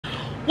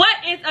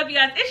is up, you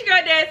guys? It's your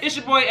girl Des. It's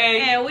your boy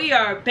A. And we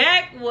are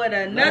back with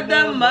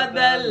another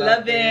mother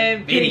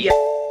loving video.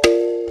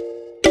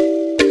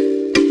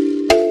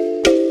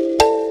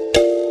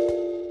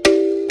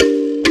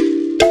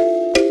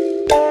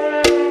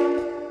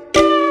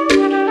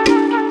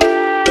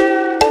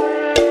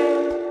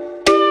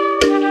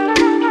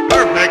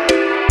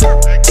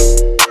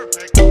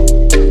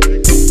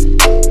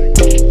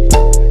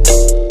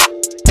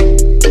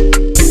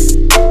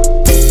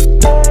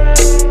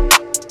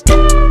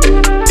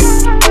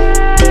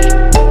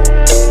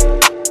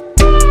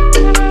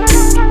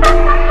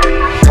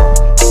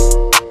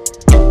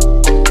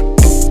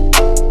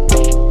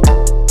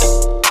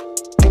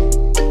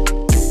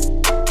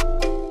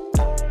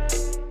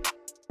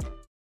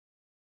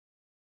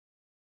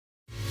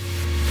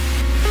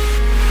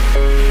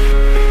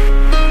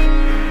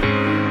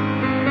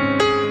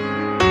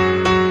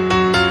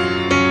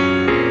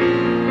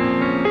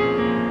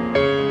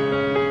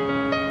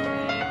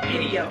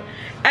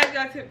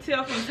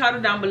 Tell from the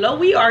title down below,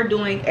 we are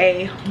doing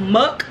a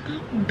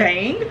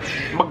mukbang.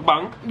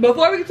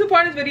 Before we get to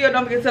part of this video,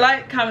 don't forget to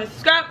like, comment,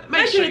 subscribe.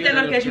 Make sure you hit that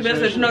notification bell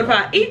so you're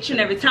notified each and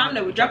every time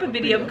that we drop a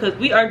video, because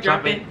we are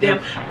dropping them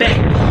back.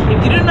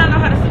 If you do not know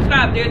how to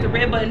subscribe, there's a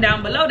red button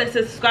down below that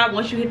says subscribe.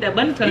 Once you hit that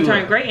button, it's going to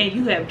turn gray and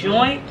you have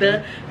joined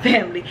the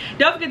family.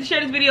 Don't forget to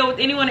share this video with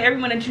anyone and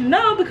everyone that you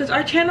know, because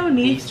our channel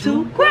needs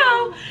to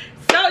grow.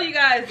 So you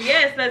guys,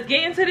 yes, let's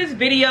get into this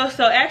video.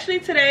 So actually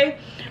today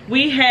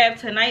we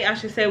have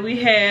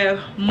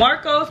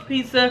Marco's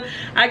pizza.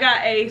 I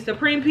got a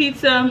supreme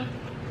pizza,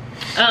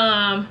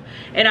 and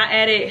I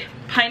added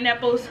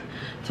pineapples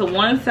to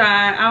one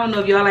side. I don't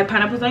know if y'all like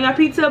pineapples on your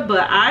pizza,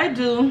 but I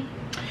do.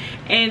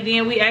 And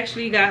then we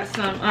actually got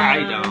some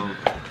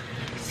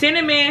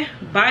cinnamon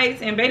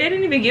bites, and babe, they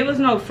didn't even give us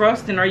no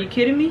frosting. Are you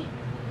kidding me?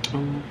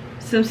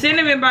 Some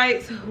cinnamon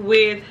bites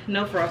with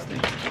no frosting.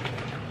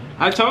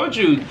 I told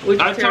you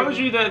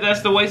that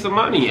that's the waste of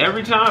money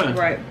every time.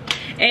 Right.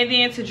 And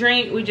then to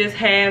drink, we just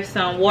have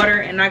some water,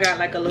 and I got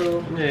like a little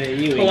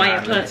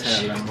Hawaiian punch.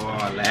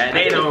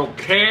 They don't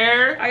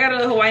care. I got a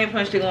little Hawaiian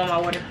punch to go on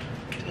my water.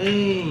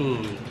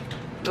 Dang.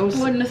 No,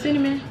 wasn't the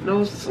cinnamon?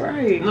 No,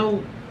 right.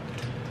 No.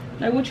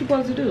 Like, what you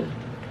supposed to do?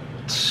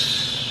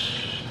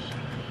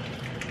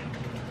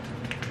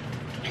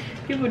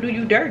 People do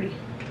you dirty.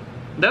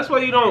 That's why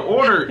you don't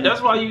order.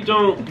 That's why you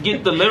don't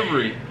get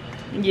delivery.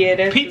 Yeah,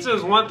 that's pizza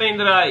is one thing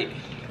that I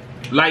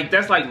like.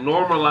 That's like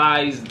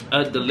normalized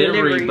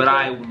delivery, but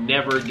I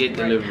never get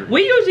delivery.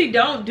 We usually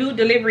don't do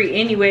delivery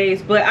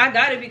anyways, but I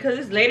got it because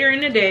it's later in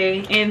the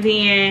day, and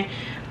then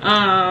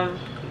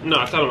no,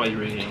 I'm talking about you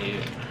ready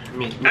here.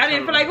 I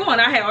didn't feel like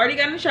going. I had already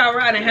gotten in the shower.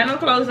 I didn't have no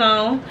clothes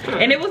on,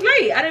 and it was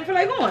late. I didn't feel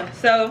like going,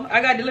 so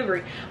I got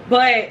delivery.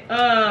 But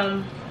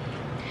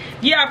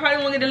yeah, I probably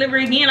won't get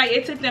delivery again. Like,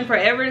 it took them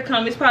forever to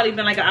come. It's probably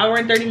been like an hour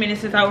and 30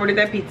 minutes since I ordered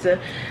that pizza.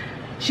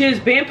 She was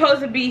been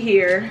supposed to be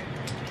here,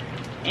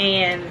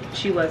 and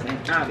she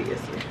wasn't,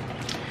 obviously.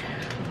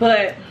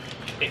 But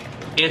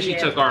and she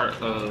took our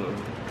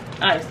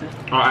icing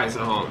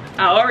home.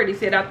 I already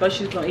said I thought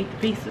she was gonna eat the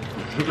pizza.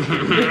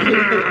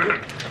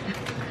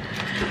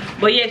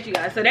 But yes, you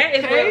guys, so that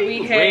is what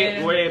we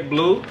had. Red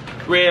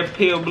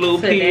pill, blue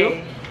pill.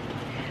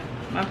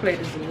 My plate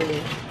is a little,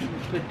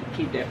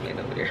 keep that plate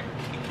over there.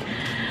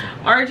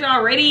 Aren't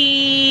y'all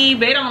ready?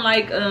 They don't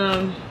like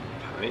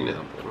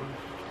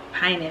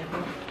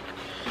pineapple.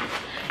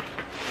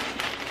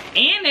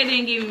 And they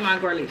didn't give me my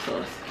garlic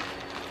sauce.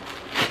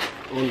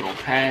 Oh, no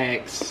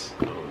packs,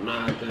 no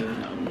nothing.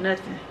 No,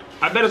 nothing.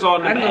 I bet it's all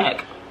in the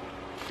bag.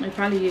 It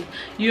probably is.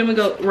 You want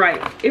me to go, right,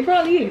 it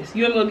probably is.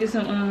 You want me to go get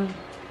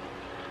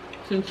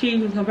some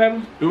cheese and some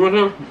pepper? You want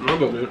some? I'll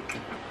go get it.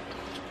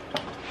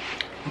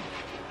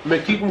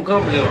 Man, keep them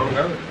company on,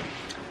 guys.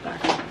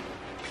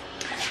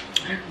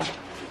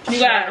 You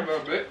guys,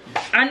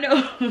 I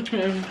know.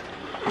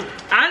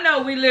 I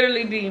know we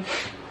literally be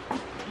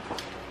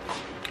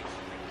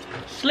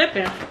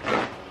slipping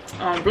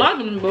on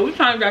vlogging, but we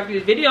trying to drop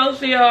these videos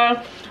for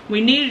y'all.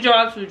 We needed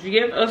y'all to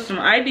give us some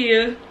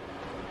ideas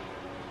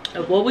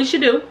of what we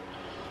should do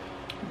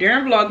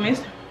during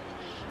Vlogmas.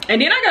 And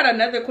then I got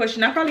another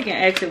question. I probably can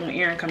ask it when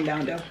Aaron come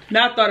down though.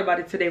 Now I thought about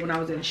it today when I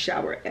was in the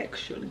shower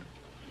actually.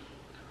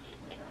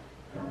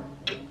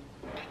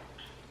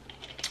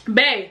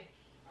 Babe,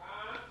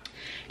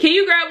 can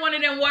you grab one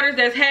of them waters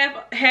that's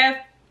half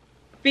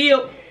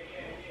filled?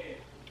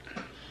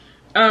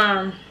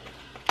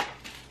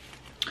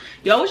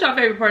 Yo, what's your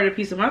favorite part of the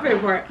pizza? My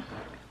favorite part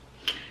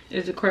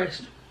is the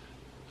crust.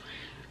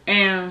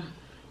 And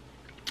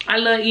I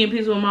love eating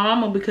pizza with my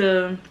mama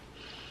because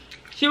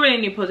she really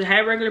ain't supposed to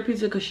have regular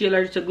pizza because she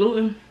allergic to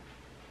gluten.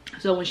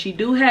 So when she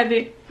do have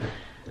it,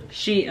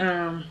 she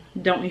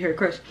don't eat her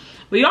crust.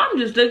 But y'all, I'm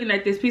just looking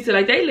at this pizza,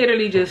 like they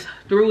literally just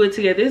threw it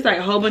together. It's like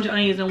a whole bunch of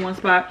onions in one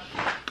spot,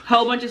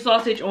 whole bunch of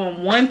sausage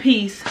on one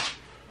piece,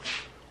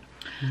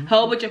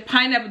 whole bunch of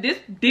pineapple.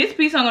 This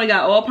piece only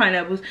got all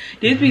pineapples.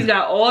 This piece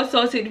got all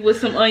sausage with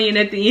some onion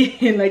at the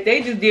end. Like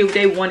they just did what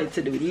they wanted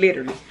to do,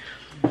 literally.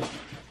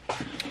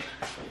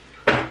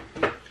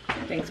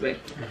 Thanks, babe.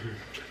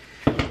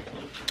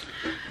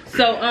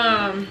 So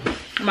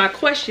my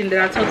question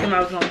that I told them I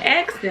was gonna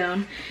ask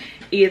them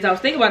is, I was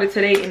thinking about it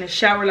today in the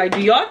shower, like,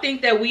 do y'all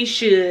think that we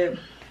should,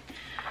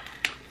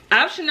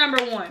 option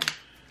number 1,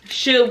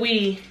 should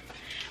we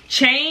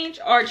change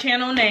our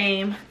channel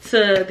name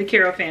to the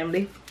Carroll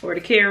family or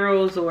the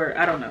Carrolls, or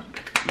I don't know,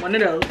 one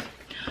of those?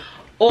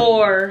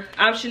 Or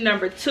option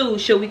number 2,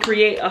 should we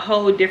create a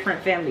whole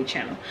different family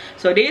channel?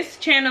 So this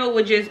channel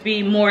would just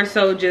be more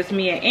so just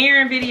me and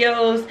Aaron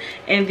videos,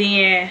 and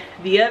then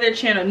the other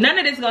channel, none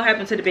of this is gonna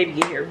happen till the baby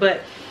get here,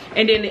 but,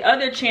 and then the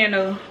other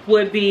channel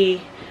would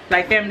be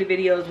like family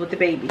videos with the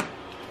baby.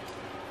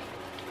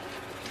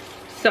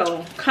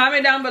 So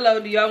comment down below,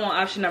 do y'all want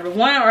option number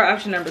 1 or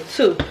option number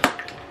 2?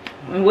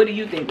 And what do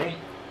you think, babe?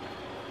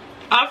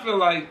 I feel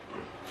like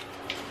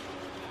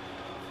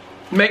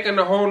making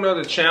a whole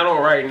nother channel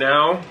right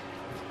now,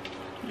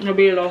 it'll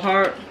be a little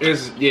hard.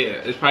 It's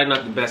probably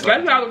not the best.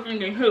 That's what I was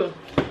thinking too.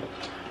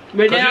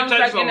 But then I was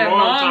like, in the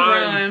long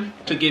run,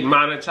 to get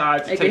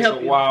monetized, it takes a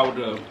while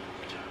to.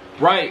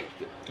 Right,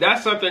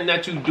 that's something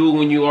that you do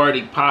when you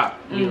already pop.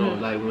 You know,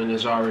 like when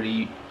there's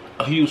already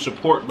a huge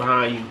support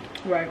behind you.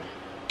 Right.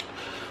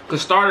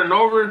 Cause starting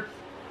over,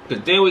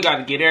 cause then we got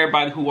to get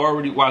everybody who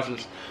already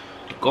watches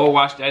to go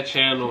watch that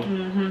channel.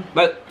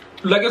 But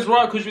like it's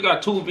wrong because you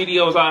got 2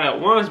 videos out at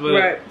once, but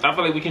I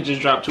feel like we can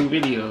just drop 2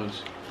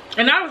 videos.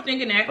 And I was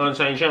thinking that on the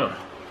same channel.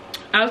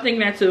 I was thinking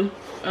that too.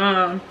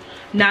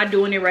 Not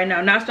doing it right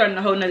now, not starting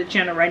a whole nother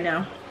channel right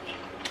now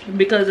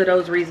because of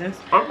those reasons.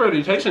 I'm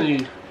ready tasting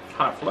these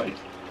hot flakes.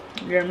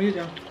 Yeah, me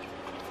too.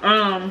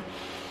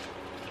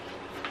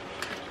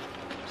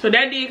 So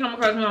that did come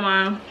across my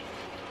mind,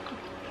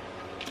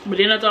 but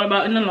then I thought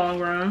about in the long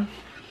run.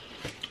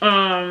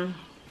 I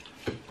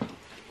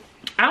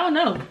don't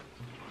know.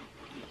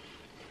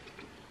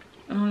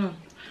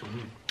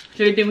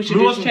 So you think we should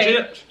just change?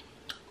 Chips?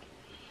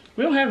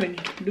 We don't have any,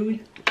 do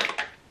we?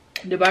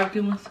 The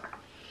barbecue ones.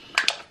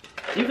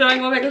 You feel like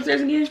going back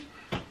upstairs again?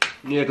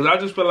 Yeah, because I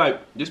just feel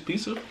like this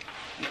pizza.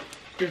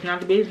 Just not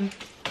the business.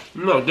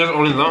 No, just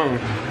on its own.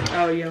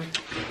 Oh yeah.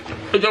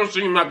 It don't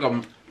seem like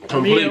a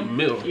complete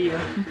meal.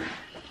 Yeah.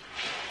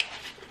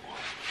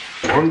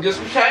 I'm just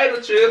some potato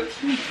chips.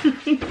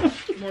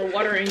 More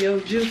water in your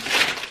juice.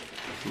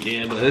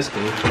 Yeah, but it's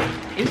good.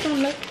 It's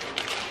on left.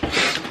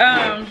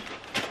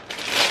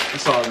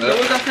 It's all good. What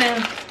was I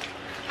saying?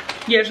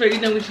 Yeah, so you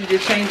think we should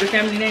just change the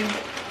family name?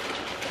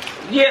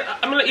 Yeah,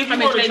 I mean, if you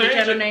want to change the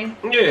channel name.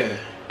 Yeah,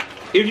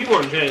 if you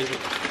want to change it,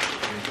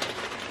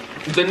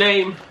 the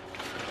name.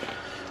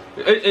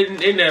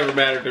 It never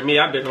mattered to me.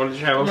 I've been on the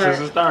channel since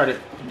it started.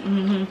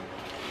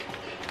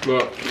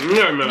 But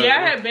never mattered. Yeah,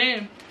 I have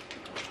been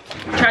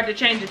tried to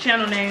change the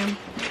channel name.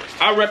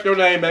 I rep your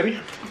name, baby.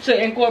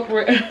 To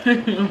incorporate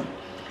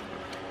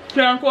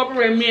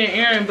me and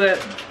Aaron, but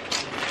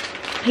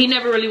he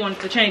never really wanted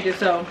to change it,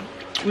 so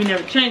we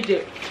never changed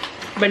it.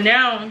 But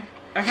now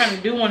I kind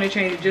of do want to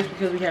change it just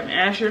because we have an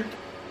Asher,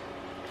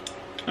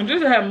 and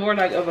just to have more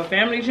like of a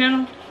family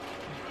channel.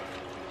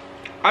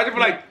 I just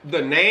feel like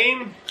the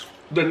name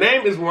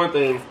is one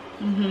thing.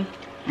 You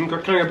can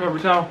get paper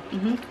towel.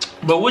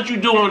 But what you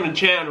do on the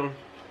channel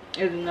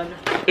is another.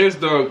 It's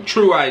the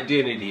true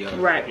identity of it,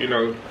 right. You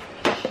know.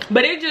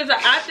 But it just,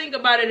 I think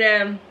about it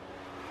as,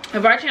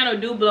 if our channel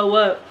do blow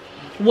up,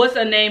 what's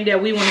a name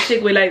that we want to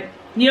stick with? Like,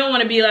 you don't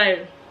want to be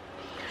like,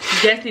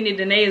 Destinee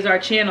Danae is our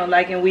channel,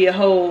 like, and we a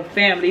whole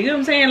family. You know what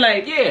I'm saying?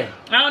 Like, yeah.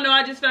 I don't know.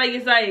 I just feel like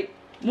it's like,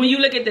 when you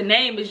look at the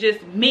name, it's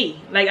just me.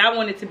 Like, I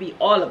want it to be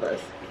all of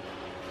us.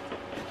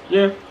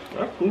 Yeah,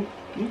 that's cool.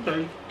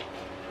 Okay.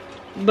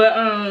 But,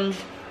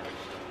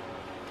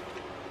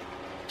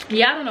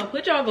 yeah, I don't know.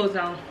 Put y'all votes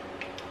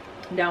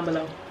down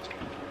below.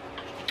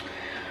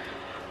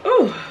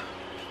 Ooh.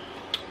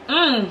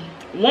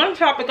 One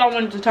topic I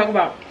wanted to talk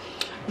about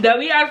that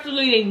we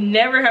absolutely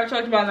never have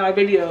talked about in our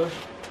videos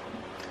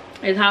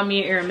is how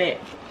me and Aaron met.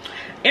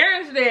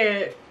 Aaron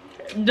said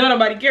don't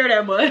nobody care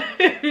that much,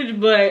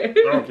 but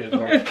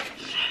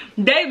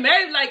they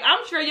met. Like,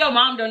 I'm sure your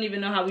mom don't even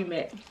know how we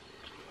met.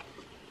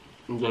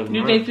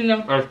 You think she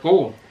know? At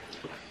school.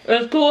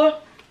 At school?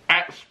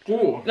 At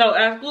school. No,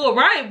 at school,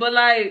 right? But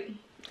like,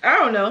 I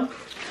don't know.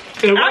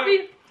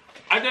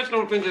 I just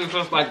don't think it's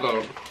just like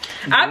a.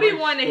 I be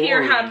wanting to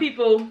hear how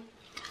people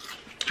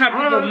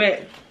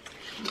met.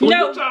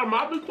 No,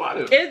 I'll be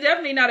quiet. It's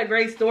definitely not a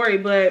great story,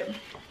 but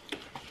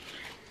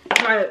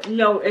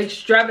no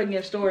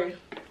extravagant story.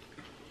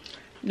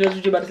 That's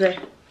what you about to say.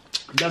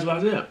 That's what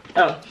I said.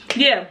 Oh,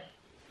 yeah.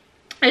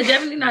 It's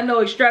definitely not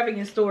no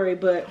extravagant story,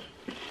 but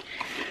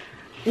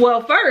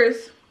well,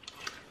 first,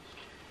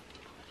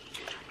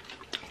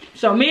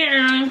 so me and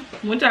Aaron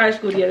went to high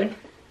school together.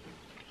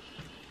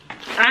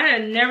 I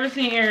had never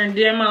seen Aaron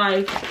day in my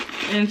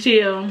life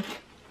until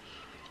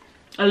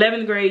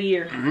 11th grade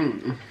year.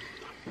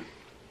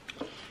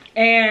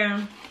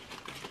 And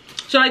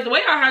so, like, the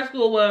way our high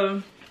school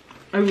was,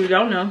 if you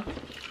don't know,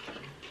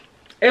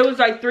 it was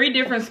like 3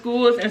 different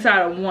schools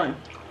inside of one.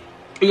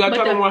 You got to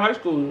tell them what high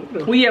school?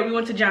 Well, yeah, we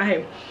went to John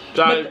Hay.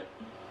 John.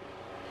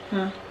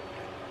 Huh?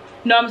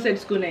 No, I'm gonna say the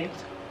school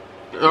names.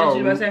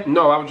 Oh,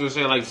 no, I was just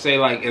saying, like, say,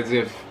 like, as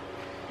if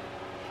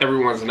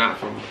everyone's not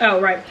from. Oh,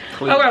 right.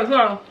 Cleveland. Okay,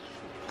 so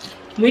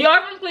we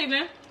are from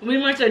Cleveland.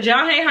 We went to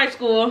John Hay High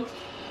School.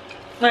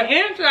 Like,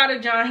 inside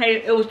of John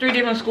Hay, it was 3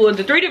 different schools.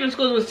 The 3 different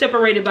schools was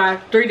separated by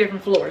 3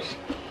 different floors.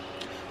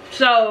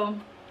 So,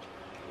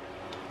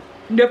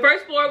 the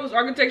first floor was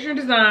architecture and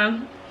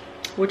design,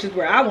 which is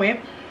where I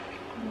went,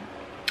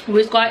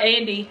 which is called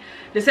A&D.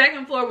 The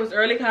second floor was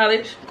early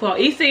college, called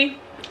EC.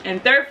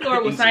 And third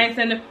floor was science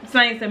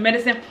and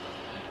medicine.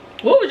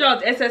 What was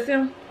y'all's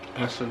SSM?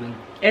 S&M.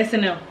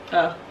 S&M.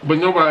 But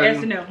nobody.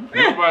 S&M.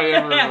 Nobody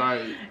ever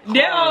like.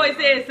 They always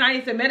said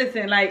science and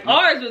medicine. Like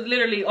ours was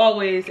literally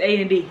always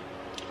A&D.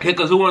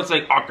 Because who wants to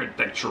say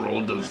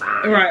architectural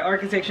design? Right,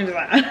 architecture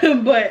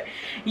design. But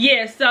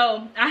yeah,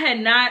 so I had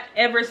not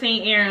ever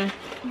seen Aaron.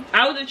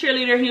 I was a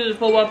cheerleader. He was a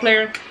football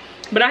player,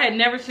 but I had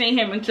never seen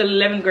him until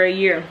 11th grade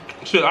year.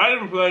 Shit, I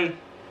didn't play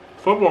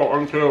football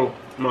until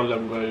my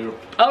 11th grade year.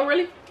 Oh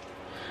really?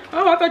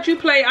 Oh, I thought you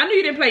played. I knew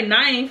you didn't play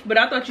 9th, but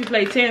I thought you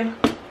played 10th.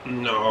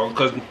 No,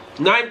 because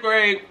 9th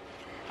grade,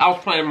 I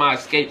was playing my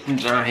escape from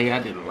John Hay. I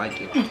didn't like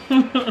it.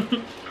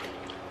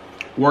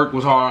 Work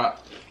was hard.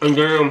 And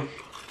then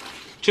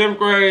 10th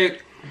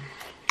grade,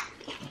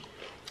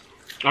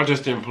 I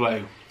just didn't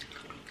play.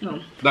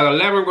 No. Like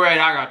 11th grade,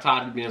 I got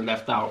tired of being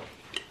left out.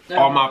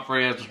 All my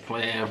friends was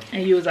playing.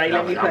 And you was like,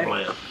 let me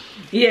play.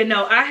 Yeah,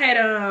 no, I had,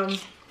 I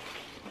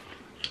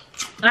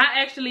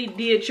actually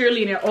did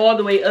cheerleading all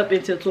the way up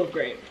until 12th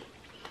grade.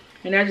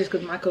 And that's just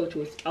because my coach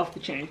was off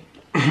the chain.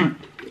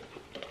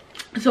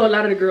 So a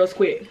lot of the girls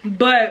quit.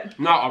 But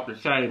not off the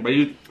chain, but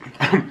you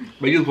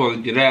supposed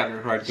to get at her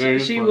right there.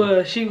 She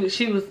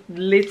was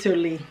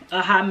literally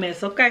a hot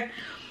mess, okay?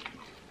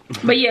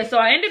 But yeah, so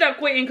I ended up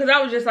quitting because I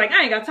was just like,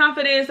 I ain't got time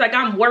for this. Like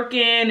I'm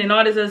working and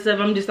all this other stuff.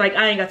 I'm just like,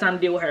 I ain't got time to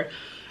deal with her.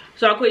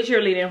 So I quit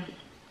cheerleading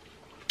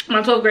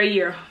my 12th grade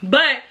year.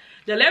 But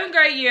the 11th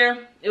grade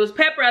year, it was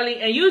pep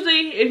rally. And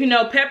usually, if you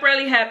know, pep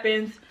rally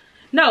happens.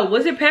 No,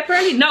 was it pep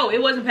rally? No, it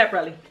wasn't pep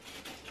rally.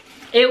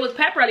 It was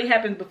pep rally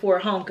happens before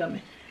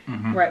homecoming.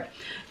 Right.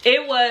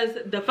 It was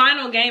the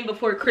final game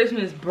before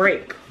Christmas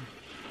break.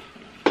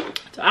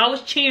 So I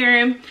was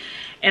cheering.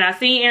 And I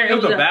seen Aaron. It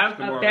was a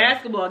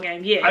basketball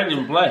game. Yeah. I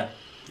didn't play.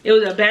 It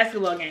was a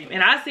basketball game.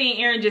 And I seen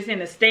Aaron just in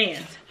the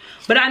stands.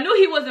 But I knew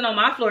he wasn't on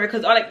my floor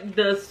because like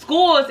the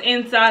schools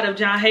inside of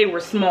John Hay were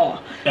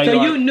small. Yeah,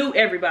 so you knew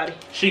everybody.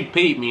 She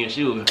peeped me and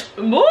she was...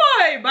 Boy,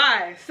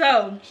 bye.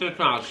 So... She was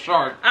kind of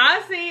sharp.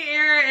 I seen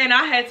Aaron and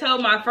I had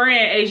told my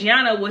friend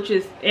Adriana, which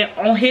is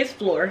on his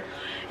floor.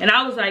 And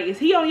I was like, is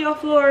he on your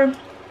floor?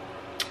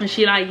 And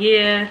she like,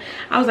 yeah.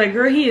 I was like,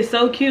 girl, he is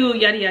so cute.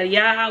 Yada, yada,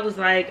 yada. I was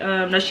like,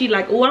 no, she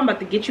like, oh, I'm about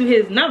to get you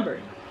his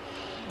number.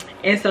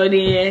 And so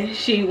then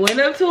she went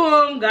up to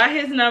him, got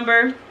his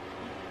number.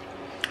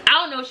 I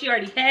don't know if she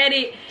already had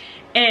it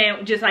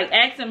and just like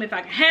asked him if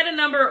I had a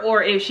number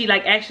or if she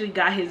like actually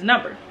got his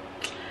number.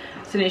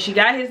 So then she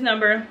got his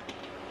number.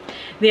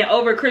 Then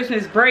over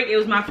Christmas break, it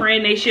was my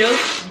friend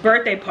Naisha's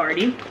birthday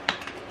party.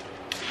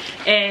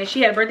 And she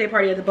had a birthday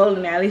party at the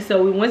bowling alley.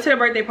 So we went to the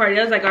birthday party.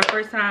 That was like our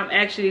first time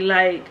actually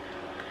like,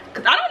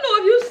 cause I don't know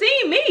if you've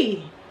seen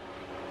me.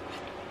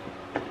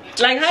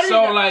 Like how did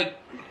so like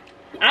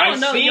I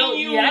don't know your,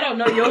 you. Yeah, I don't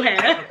know your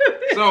hair.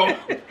 So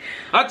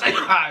I'll tell you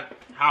how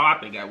I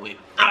think I went.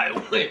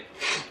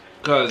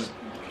 Cause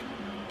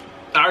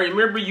I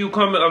remember you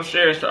coming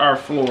upstairs to our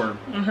floor.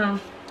 I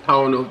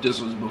don't know if this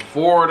was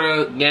before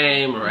the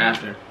game or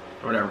after,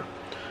 or whatever.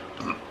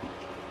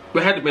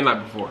 But it had to be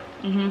like before.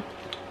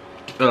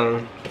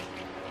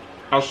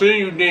 I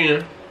seen you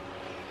then.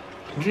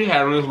 She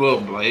had on this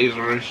little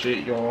blazer and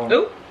shit,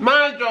 y'all.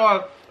 Mind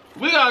y'all,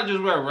 we gotta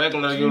just wear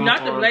regular uniform.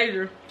 Not the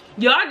blazer.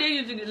 Y'all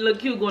did used to look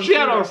cute going to She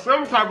had on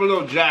some type of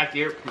little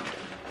jacket.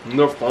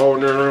 No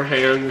phone in her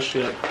hand and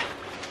shit.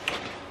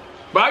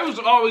 But I used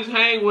to always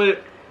hang with,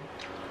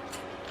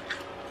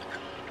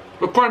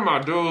 of course,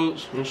 my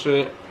dudes and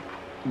shit.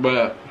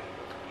 But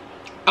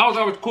I was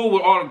always cool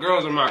with all the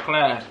girls in my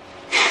class.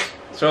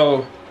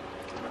 So,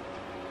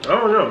 I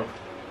don't know.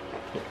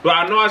 But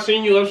I know I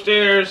seen you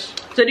upstairs.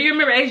 So do you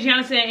remember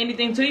Adriana saying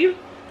anything to you?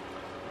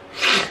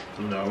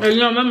 No. Or you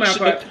don't remember that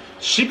part?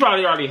 She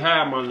probably already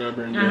had my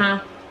number and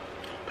then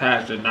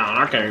passed it down.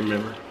 I can't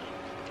remember.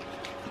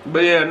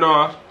 But yeah,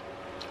 no.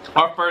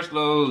 Our first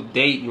little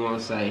date, you want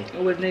to say.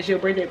 Wasn't this your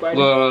birthday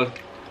party?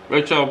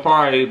 Retro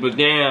party, but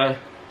then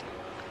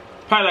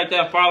probably like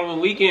that following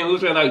weekend, we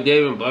was at like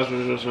Dave and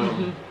Buster's or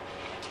something.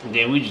 And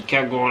then we just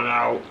kept going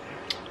out.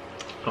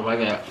 Oh my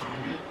God.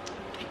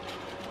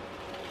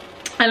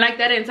 And like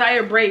that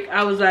entire break,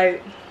 I was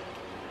like,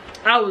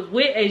 I was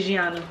with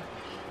Adriana.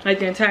 Like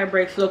the entire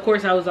break. So of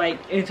course I was like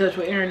in touch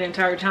with Aaron the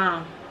entire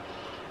time.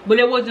 But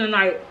it wasn't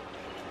like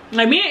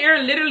me and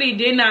Aaron literally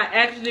did not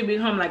actually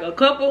become like a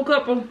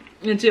couple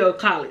until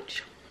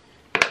college.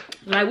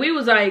 Like we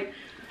was like,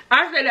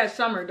 I say that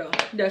summer though.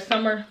 That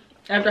summer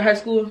after high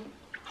school.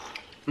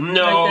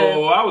 No,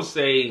 like I would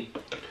say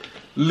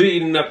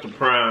leading up to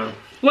prom.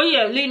 Well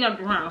yeah, leading up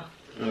to prom.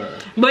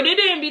 But it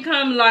didn't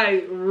become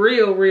like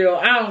real.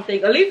 I don't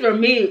think. At least for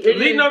me,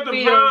 leading up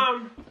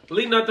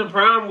to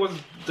prom was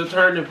the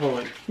turning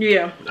point.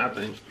 Yeah, I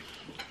think.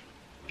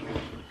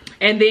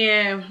 And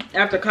then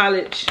after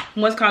college,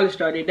 once college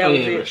started, that was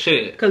it.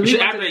 Shit. Because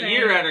after a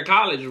year out of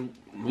college,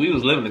 we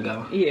was living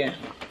together. Yeah.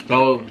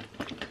 So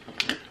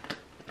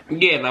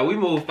yeah, like we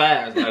moved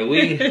fast. Like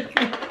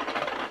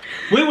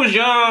we was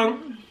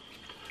young.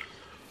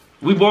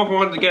 We both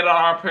wanted to get out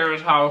of our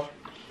parents' house.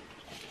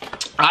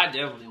 I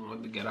definitely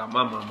wanted to get out of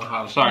my mama's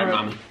house. Sorry,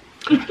 mommy.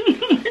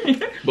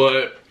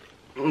 But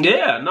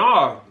yeah,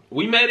 no,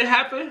 we made it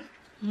happen.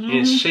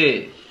 And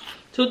shit.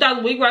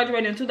 We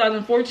graduated in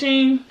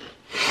 2014.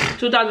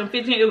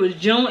 2015, it was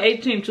June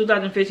 18th,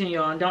 2015,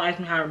 y'all. Don't ask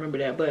me how I remember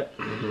that, but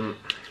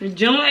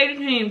June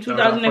 18th,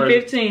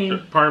 2015.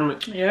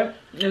 Apartment. Yep,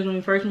 that was when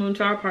we first moved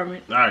to our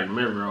apartment. I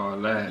remember all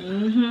that.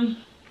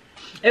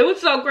 It was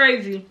so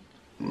crazy.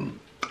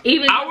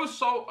 Even I was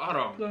so hold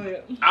on. Go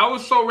ahead. I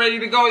was so ready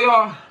to go,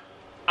 y'all.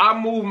 I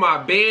moved my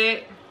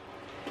bed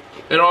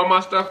and all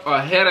my stuff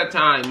ahead of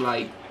time,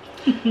 like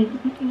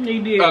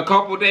you did. A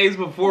couple days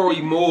before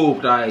we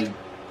moved. I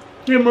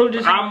moved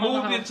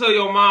it to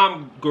your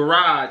mom's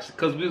garage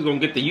because we was gonna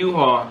get the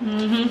U-Haul.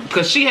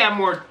 Because she had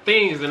more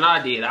things than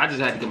I did. I just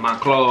had to get my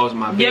clothes,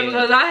 my bed. Yeah,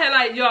 because I had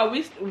like, y'all,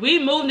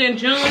 we moved in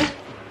June,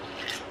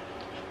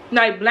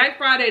 like Black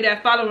Friday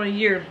that following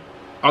year.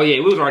 Oh yeah,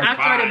 we was already.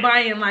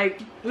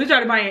 We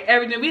started buying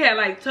everything. We had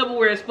like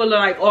Tupperwares full of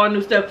like all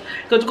new stuff.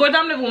 Because of course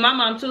I'm living with my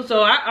mom too,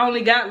 so I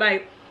only got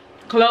like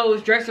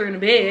clothes, dresser, and a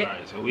bed.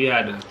 Right, so we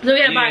had to. So we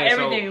had to buy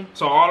everything.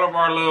 So all of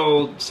our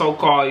little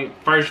so-called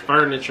first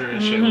furniture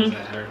and shit was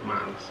at her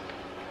mom's.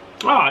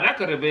 Oh, that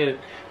could have been.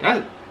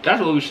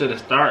 That's what we should have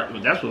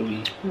started. That's what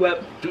we.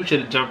 What? We should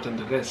have jumped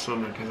into this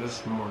sooner because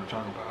there's more to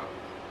talk about.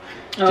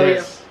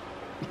 Oh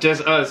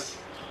just us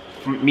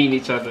meeting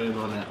each other and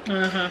all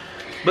that.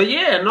 But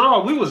yeah,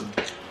 no, we was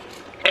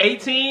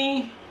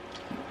 18.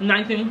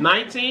 19.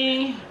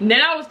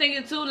 Then I was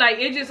thinking too, like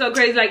it's just so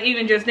crazy, like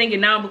even just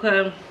thinking now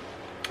because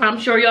I'm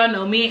sure y'all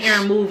know me and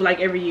Aaron move like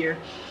every year.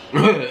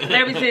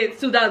 Ever since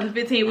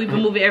 2015 we've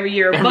been moving every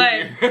year.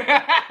 But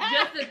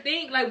just to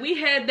think, like we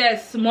had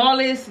that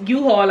smallest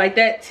U-Haul, like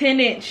that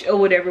 10-inch or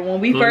whatever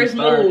when we first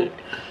moved.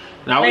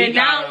 Now we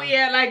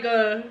had like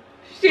a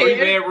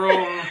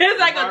 3-bedroom. It's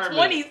like a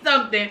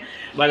 20-something.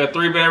 Like a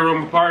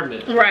 3-bedroom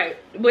apartment. Right.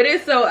 But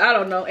it's so, I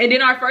don't know. And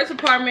then our first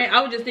apartment,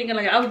 I was just thinking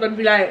like, I was about to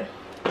be like,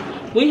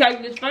 we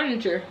had this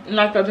furniture in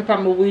our first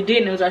apartment, but we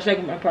didn't. It was our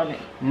second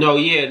apartment. No,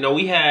 yeah. No,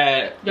 we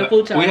had the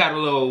futon. We had a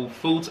little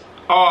futon.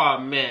 Oh,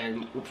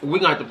 man. We're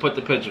going to have to put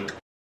the picture.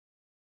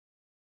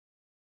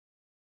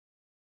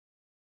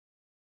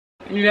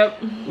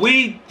 Yep.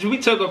 We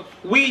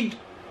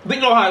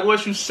know how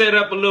once you set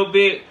up a little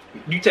bit,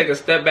 you take a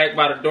step back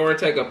by the door and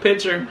take a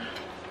picture.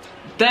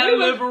 That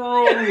living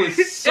room was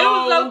so,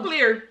 it was so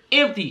clear,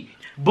 empty.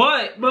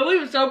 But we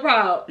were so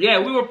proud. Yeah,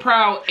 we were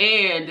proud,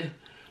 and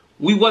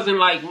we wasn't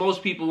like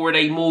most people where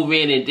they move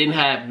in and didn't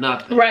have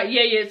nothing. Right?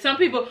 Yeah. Some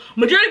people,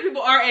 majority of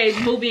people our age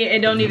move in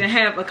and don't even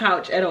have a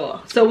couch at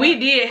all. So we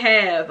did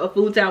have a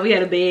futon. We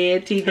had a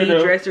bed, TV,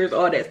 dressers,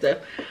 all that stuff.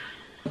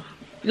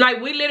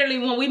 Like we literally,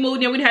 when we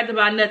moved in, we didn't have to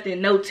buy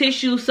nothing. No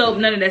tissue, soap,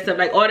 none of that stuff.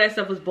 Like all that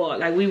stuff was bought.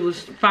 Like we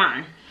was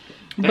fine.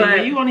 But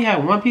man, you only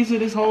had one piece of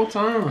this whole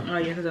time. Oh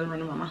yeah, because I was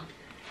running mama.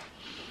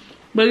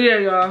 But yeah,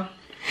 y'all,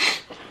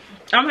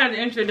 I'm gonna have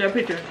to insert that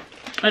picture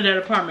of that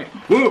apartment.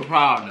 We were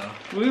proud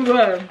though. We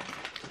were.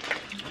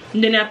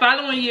 And then that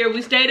following year,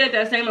 we stayed at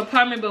that same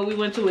apartment, but we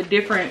went to a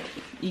different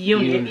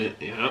unit.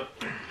 Yeah.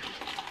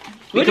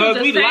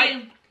 Because we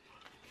like.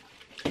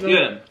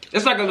 Yeah,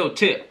 it's like a little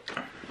tip.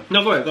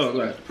 No, go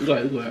ahead.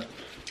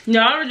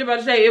 No, I was about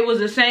to say it was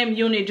the same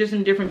unit, just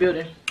in a different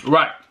building.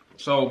 Right.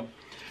 So,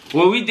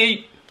 what we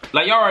did,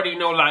 like y'all already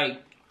know,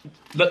 like,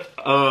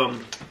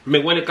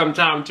 when it comes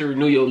time to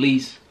renew your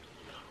lease,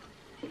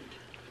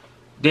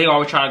 they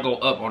always try to go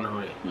up on the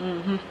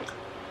rent.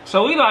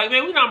 So we like,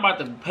 man, we're not about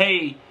to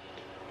pay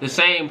the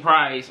same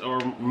price or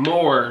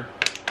more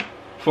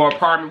for an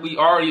apartment we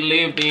already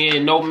lived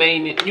in, no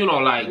maintenance, you know,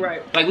 like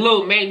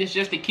little maintenance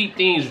just to keep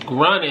things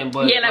running.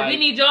 But yeah, like we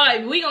need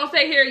y'all. We gonna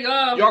stay here,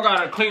 y'all. Y'all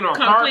gotta clean our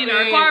carpet,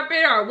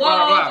 our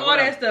walls, all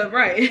that stuff,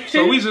 right?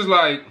 So we just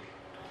like,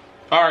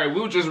 all right,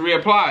 we'll just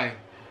reapply.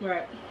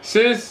 Right.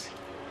 Since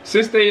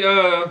they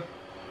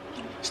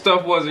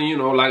stuff wasn't, you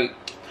know, like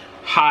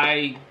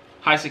high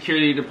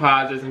security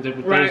deposits and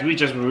different things, we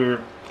just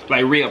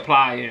like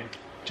reapply and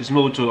just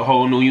move to a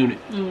whole new unit.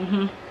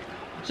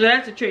 So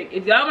that's the trick.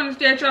 If y'all want to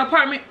stay at your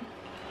apartment,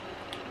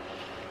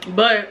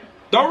 but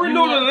don't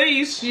renew the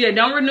lease. Yeah,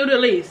 don't renew the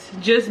lease.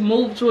 Just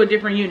move to a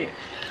different unit.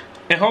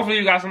 And hopefully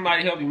you got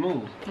somebody to help you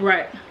move.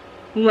 Right.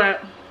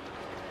 That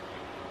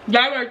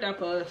worked out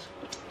for us.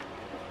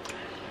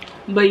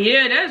 But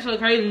yeah, that's so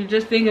crazy.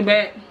 Just thinking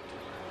back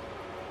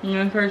when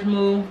I first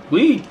moved.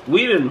 We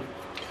didn't.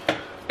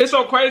 It's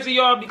so crazy,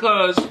 y'all,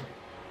 because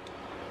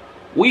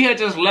we had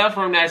just left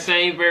from that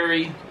same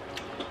very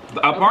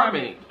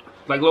apartment.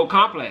 Like little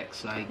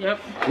complex. Like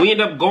we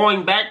ended up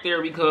going back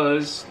there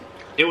because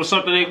it was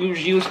something that we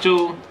was used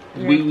to.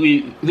 Yeah.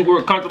 We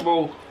were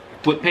comfortable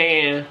with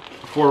paying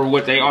for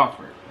what they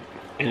offered,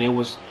 and it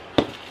was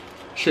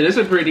shit. It's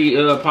a pretty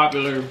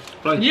popular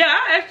place. Yeah,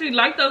 I actually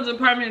like those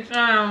apartments.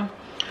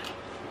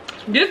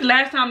 This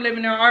last time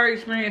living there, our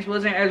experience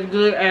wasn't as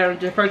good as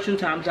the first 2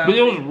 times. But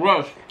it was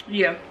rushed.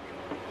 Yeah,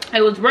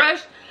 it was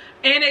rushed,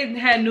 and they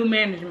had new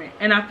management,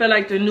 and I feel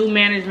like the new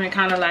management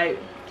kind of like,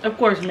 of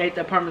course, made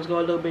the apartments go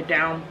a little bit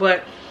down.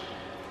 But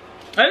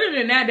other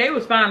than that, they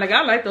was fine. Like,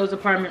 I like those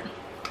apartments.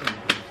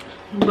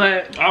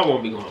 But I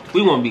won't be going.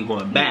 We won't be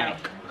going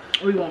back.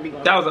 No, we won't be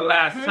going. That was the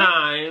last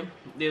time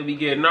they'll be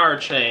getting our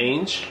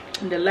change.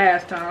 The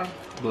last time.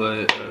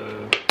 But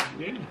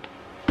yeah.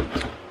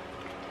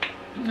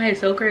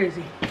 It's so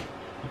crazy.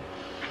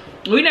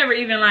 We never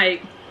even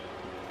like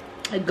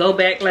go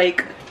back,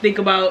 like think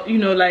about, you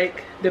know,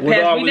 like the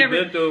past. We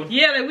never,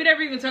 yeah, like we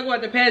never even talk about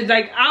the past.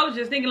 Like I was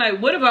just thinking,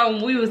 like, what about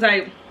when we was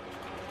like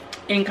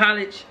in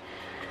college?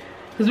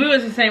 Cause we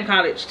was in the same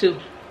college too,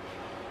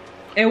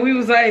 and we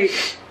was like,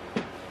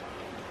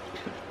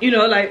 you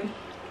know, like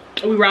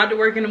we ride to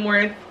work in the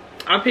morning.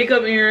 I pick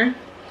up Aaron,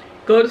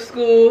 go to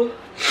school,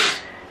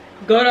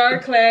 go to our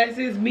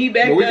classes, meet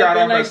back. But we got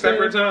up off like at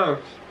separate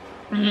times.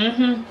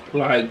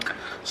 Like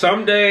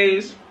some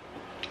days,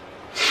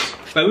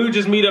 like we would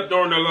just meet up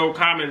during the little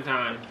common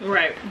time.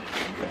 Right.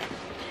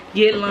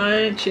 Get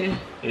lunch and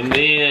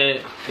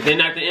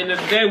then at the end of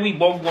the day, we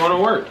both going to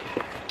work.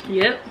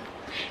 Yep.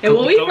 And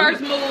when we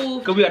first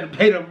moved, cause we had to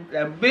pay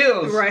them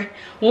bills. Right.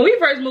 When we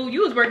first moved,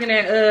 you was working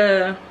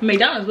at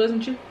McDonald's,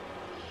 wasn't you?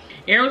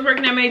 Aaron was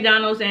working at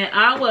McDonald's, and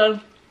I was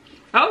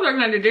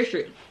working at the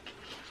district.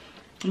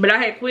 But I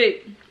had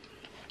quit.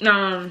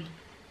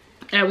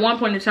 At one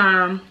point in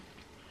time.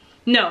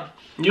 No,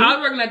 I was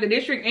working at the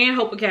district and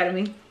Hope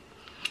Academy.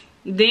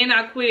 Then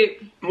I quit.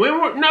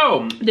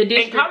 The district.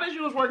 In college,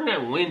 you was working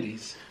at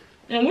Wendy's.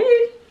 And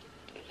Wendy's?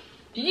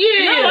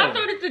 Yeah. No, I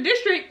thought it's the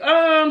district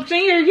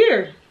senior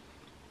year.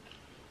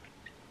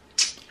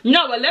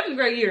 No, 11th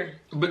grade year.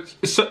 But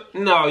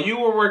no, you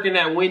were working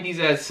at Wendy's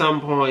at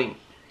some point.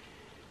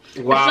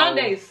 Wow.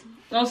 Sundays.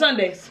 On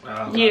Sundays.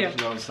 Yeah.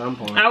 At some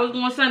point. I was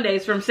going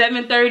Sundays from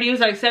 7:30. It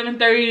was like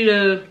 7:30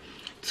 to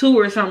 2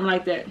 or something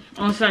like that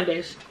on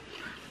Sundays.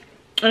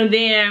 And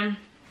then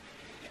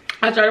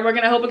I started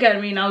working at Hope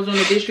Academy, and I was on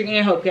the district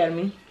and Hope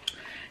Academy.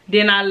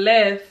 Then I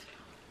left.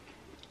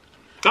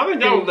 I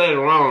think that was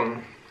later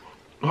on.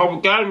 Hope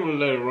Academy was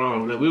later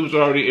on. Like, we was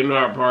already in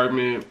our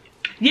apartment.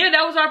 Yeah,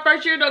 that was our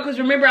first year though, because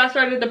remember I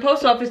started at the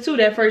post office too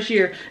that first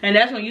year, and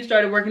that's when you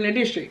started working the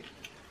district.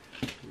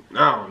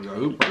 I don't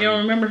know. You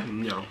don't remember?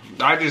 No.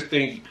 I just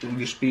think we're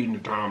just speeding the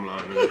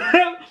timeline.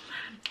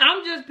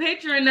 I'm just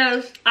picturing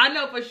us. I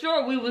know for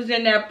sure we was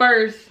in that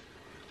first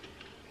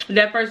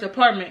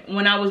apartment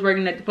when I was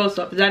working at the post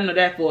office. I know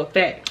that for a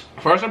fact.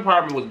 First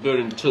apartment was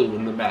building 2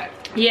 in the back.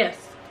 Yes.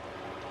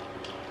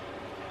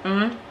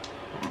 No,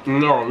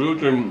 we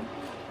was in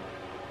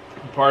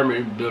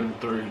apartment building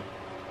 3.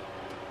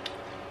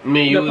 I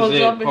mean, you was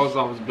in post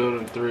office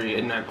building 3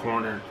 in that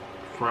corner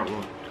front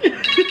one.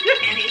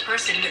 Any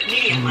person with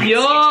medium light. Yo,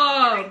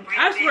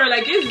 I swear,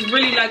 like this is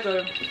really like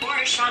a.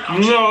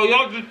 No,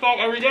 y'all just talk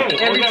every day.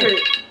 Every trip.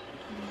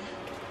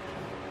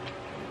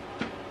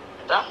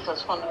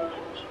 Doctor's one of those.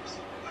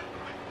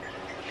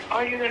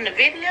 Are you in the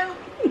video?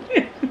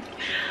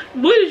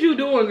 What is you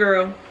doing,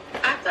 girl?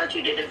 I thought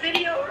you did a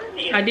video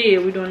earlier. I did.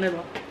 We're doing another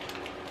one.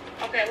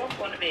 Okay, well, I'm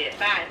going to bed.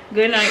 Bye.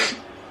 Good night.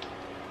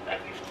 Love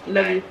you.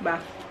 Love you. Bye.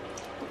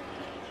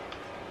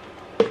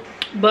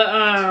 But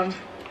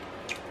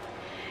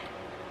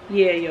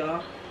yeah,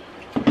 y'all.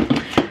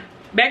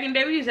 Back in the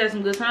day, we used to have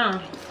some good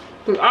times.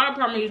 Cause our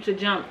apartment used to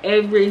jump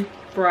every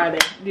Friday,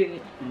 didn't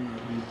it?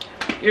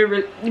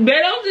 But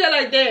don't say it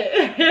like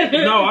that.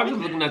 No, I'm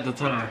just looking at the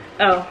time.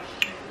 Oh.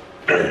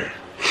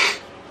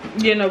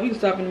 Yeah, no, we can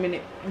stop in a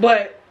minute.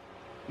 But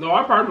no,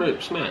 our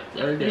apartment snapped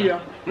every day.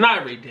 Yeah. Not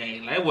every day.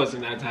 Like, it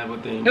wasn't that type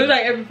of thing. It was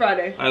like every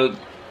Friday.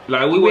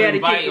 Like we would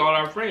invite all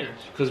our friends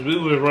because we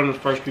was one of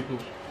the first people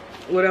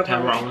to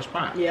have our own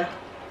spot. Yeah.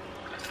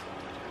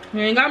 You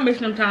ain't gotta miss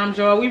them times,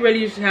 y'all. We really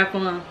used to have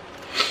fun.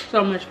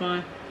 So much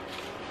fun.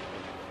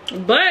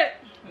 But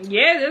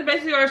yeah, that's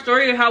basically our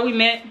story of how we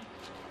met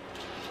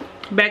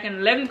back in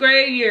 11th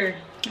grade year,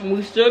 and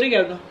we still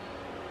together.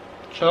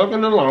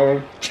 Chugging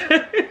along.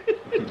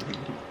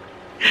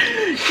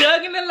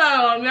 Chugging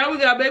along. Now we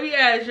got baby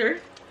Asher.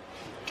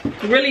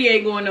 Really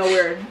ain't going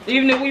nowhere,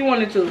 even if we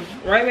wanted to,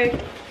 right, babe?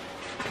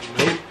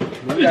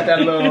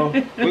 Nope.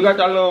 We got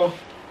that little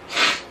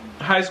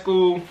high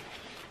school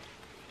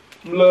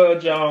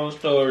love John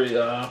story,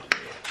 y'all.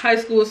 High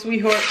school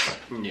sweetheart.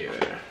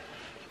 Yeah.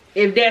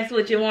 If that's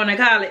what you want to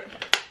call it.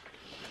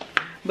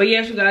 But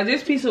yes, you guys,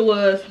 this pizza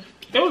was.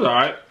 It was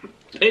alright.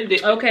 It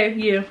did. Okay,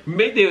 yeah.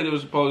 It did what it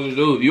was supposed to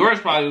do. Yours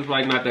probably was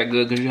like not that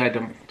good because you had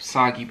them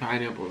soggy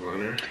pineapples on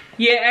there.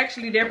 Yeah,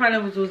 actually, their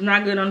pineapples was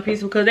not good on the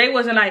pizza because they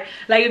wasn't like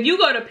if you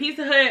go to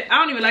Pizza Hut, I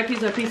don't even like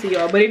Pizza Hut pizza,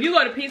 y'all. But if you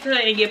go to Pizza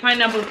Hut and get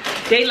pineapples,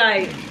 they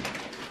like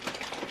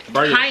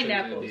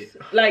pineapples.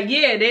 Like,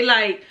 yeah, they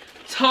like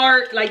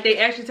tart, like they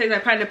actually taste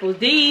like pineapples.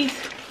 These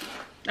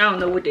I don't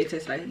know what they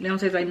taste like. They don't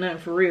taste like nothing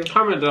for real.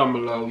 Comment down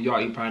below. Y'all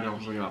eat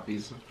pineapples on y'all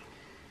pizza.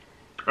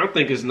 I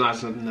think it's not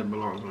something that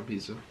belongs on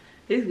pizza.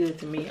 It's good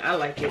to me. I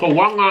like it. So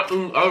why not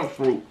eat other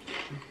fruit?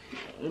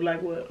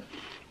 Like what?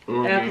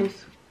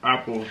 Apples.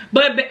 Apple.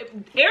 But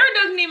Aaron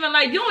doesn't even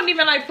like. You don't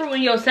even like fruit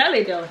in your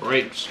salad though.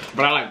 Grapes.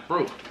 But I like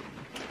fruit.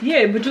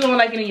 Yeah, but you don't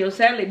like it in your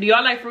salad. Do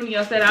y'all like fruit in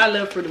your salad? I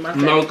love fruit in my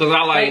salad. No, because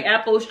I like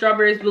apples,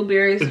 strawberries,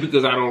 blueberries. It's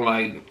because I don't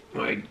like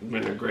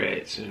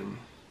vinaigrettes and.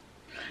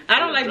 I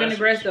don't like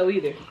vinaigrettes though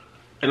either.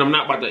 And I'm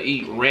not about to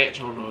eat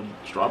ranch on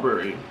a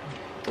strawberry.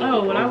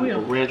 Oh, well I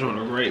will. Ranch on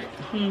a grape.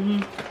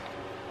 I'm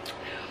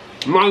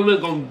not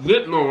even gonna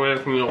get no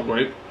ranch on no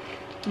grape.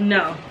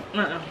 No,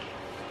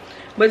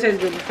 but it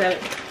tastes good in the salad.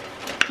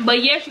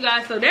 But yes, you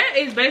guys, so that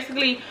is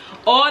basically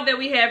all that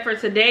we have for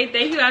today.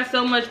 Thank you guys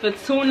so much for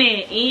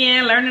tuning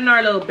in, learning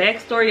our little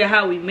backstory of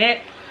how we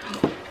met.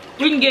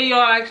 We can give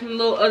y'all actually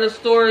little other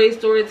stories,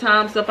 story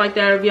time, stuff like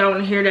that if y'all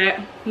want to hear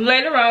that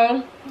later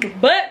on.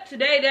 But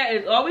today, that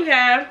is all we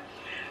have.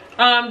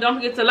 Don't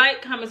forget to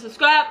like, comment,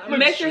 subscribe.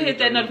 Make sure to hit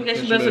that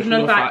notification bell so you're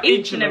notified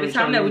each and every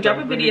time that we drop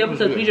a video,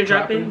 because we just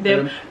dropping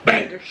them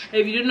bangers.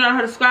 If you do not know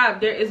how to subscribe,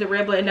 there is a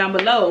red button down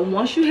below.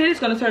 Once you hit it, it's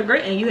going to turn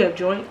great and you have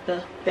joined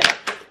the family.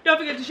 Don't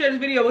forget to share this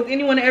video with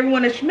anyone and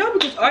everyone that you know,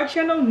 because our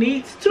channel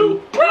needs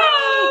to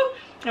grow.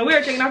 And we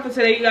are checking out for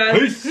today, you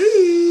guys.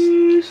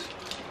 Peace.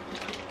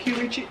 Cute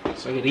Richie.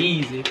 Take it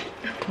easy.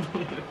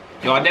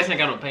 Yo, I definitely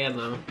got no pants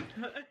on.